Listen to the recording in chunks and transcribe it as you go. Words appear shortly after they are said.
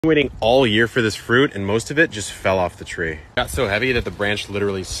Waiting all year for this fruit, and most of it just fell off the tree. It got so heavy that the branch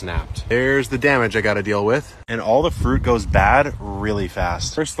literally snapped. There's the damage I gotta deal with. And all the fruit goes bad really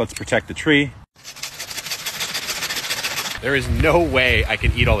fast. First, let's protect the tree. There is no way I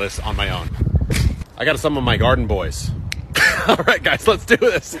can eat all this on my own. I got some of my garden boys. All right, guys, let's do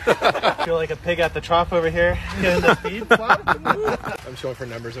this. I feel like a pig at the trough over here. Getting the feed slot. I'm showing for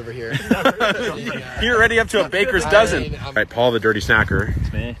numbers over here. You're already up to a baker's dozen. All right, Paul, the dirty snacker.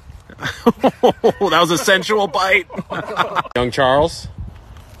 It's me. That was a sensual bite. Young Charles.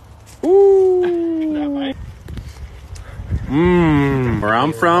 Ooh. Where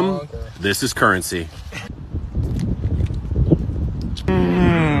I'm from, this is currency.